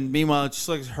 When meanwhile it's just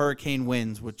like hurricane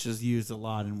winds, which is used a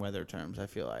lot in weather terms. I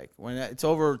feel like when it's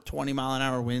over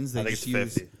 20-mile-an-hour winds, they I think just it's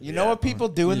use. 50. You know what people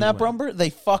do in Either that, way. Brumber? They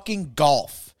fucking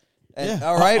golf. And, Yeah.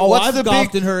 All right. Oh, what's I've the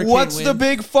golfed big? in hurricane What's the wind.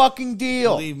 big fucking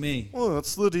deal? Believe me. Well,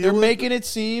 that's the deal. They're with making it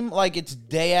seem like it's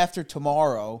day after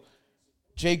tomorrow.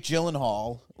 Jake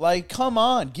Gyllenhaal, like, come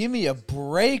on, give me a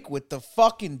break with the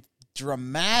fucking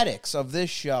dramatics of this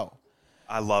show.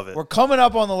 I love it. We're coming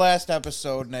up on the last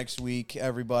episode next week,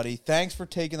 everybody. Thanks for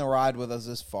taking the ride with us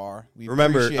this far. We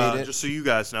Remember, appreciate it. just so you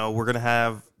guys know, we're gonna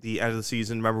have the end of the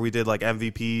season. Remember, we did like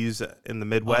MVPs in the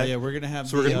midway. Oh, yeah, we're gonna have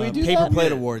So we're the gonna- Did we do paper that?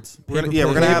 plate Yeah. awards. We're gonna- Paper yeah,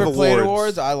 we're plate gonna have Paper Plate awards.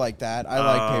 Awards, I like that. I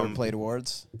like Paper Um, Plate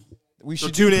Awards. We So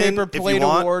should do tune in Paper if you Plate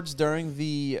want. Awards during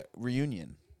the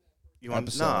reunion. You want?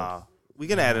 Episode. Nah, we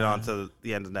can add it on to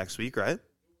the end of next week, right?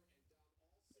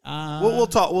 Uh, We'll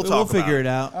talk. We'll talk. We'll about figure it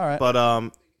out. All right. But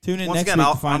Tune in once next again, week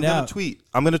I'm to find gonna out. tweet.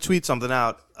 I'm gonna tweet something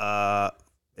out.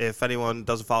 If anyone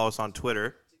doesn't follow us on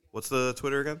Twitter, what's the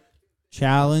Twitter again?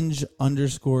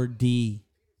 Challenge_D.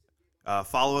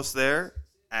 Follow us there,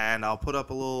 and I'll put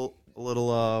up a little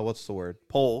what's the word,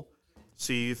 poll.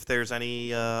 See if there's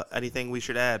anything we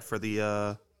should add for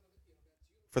the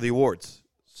awards.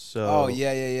 So Oh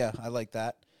yeah. I like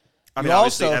that. I mean, You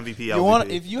obviously also, MVP. You want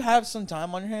if you have some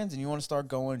time on your hands and you want to start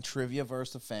going trivia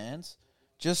versus the fans,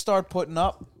 just start putting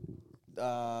up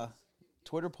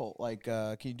Twitter poll. Like,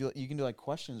 can you do like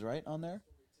questions right on there?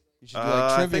 You should do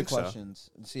like I trivia think so. questions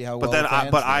and see how. but well then the I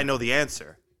fans do. know the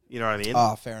answer. You know what I mean?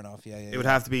 Oh, fair enough. Yeah. It would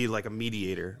have to be like a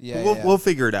mediator. Yeah, But yeah. we'll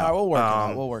figure it All out. right, we'll work it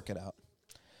out. We'll work it out.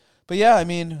 But yeah, I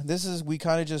mean, we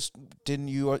kind of just didn't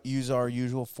use our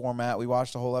usual format. We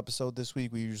watched the whole episode this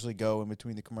week. We usually go in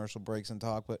between the commercial breaks and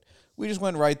talk, but we just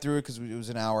went right through it because it was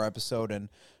an hour episode and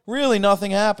really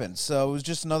nothing happened. So it was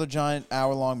just another giant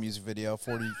hour-long music video,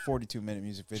 42-minute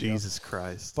music video. Jesus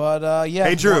Christ. But yeah.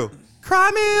 Hey, Drew.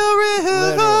 Cry me a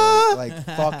river. Literally, like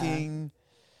fucking.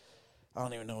 I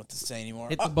don't even know what to say anymore.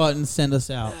 Hit the button, send us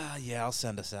out. Yeah, I'll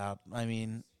send us out. I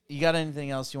mean, you got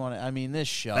anything else you want to? I mean, this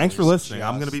show. Thanks for is listening.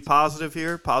 I'm going to just- be positive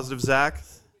here. Positive Zach.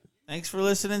 Thanks for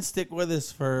listening. Stick with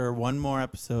us for one more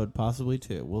episode, possibly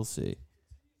two. We'll see.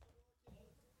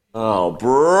 Oh,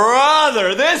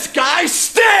 brother, this guy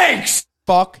stinks!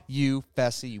 Fuck you,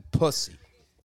 Fessy, you pussy.